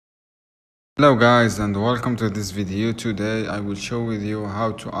Hello guys and welcome to this video. Today I will show with you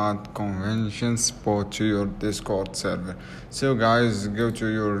how to add conventions bot to your Discord server. So guys, go to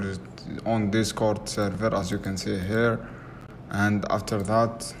your on Discord server as you can see here, and after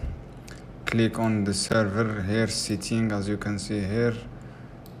that click on the server here, setting as you can see here,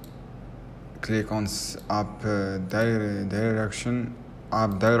 click on app directory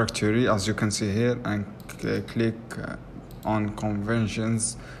as you can see here, and click on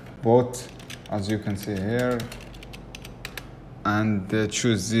conventions bot as you can see here, and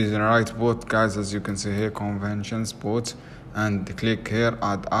choose the right bot guys as you can see here, conventions bot, and click here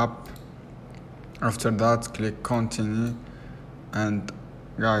add app. After that click continue, and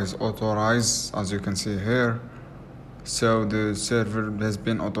guys authorize as you can see here. So the server has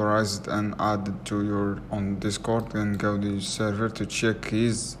been authorized and added to your on Discord, and go to the server to check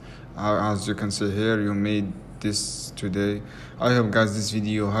keys. As you can see here, you made this today. I hope guys this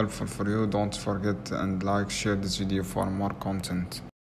video helpful for you. Don't forget and like, share this video for more content.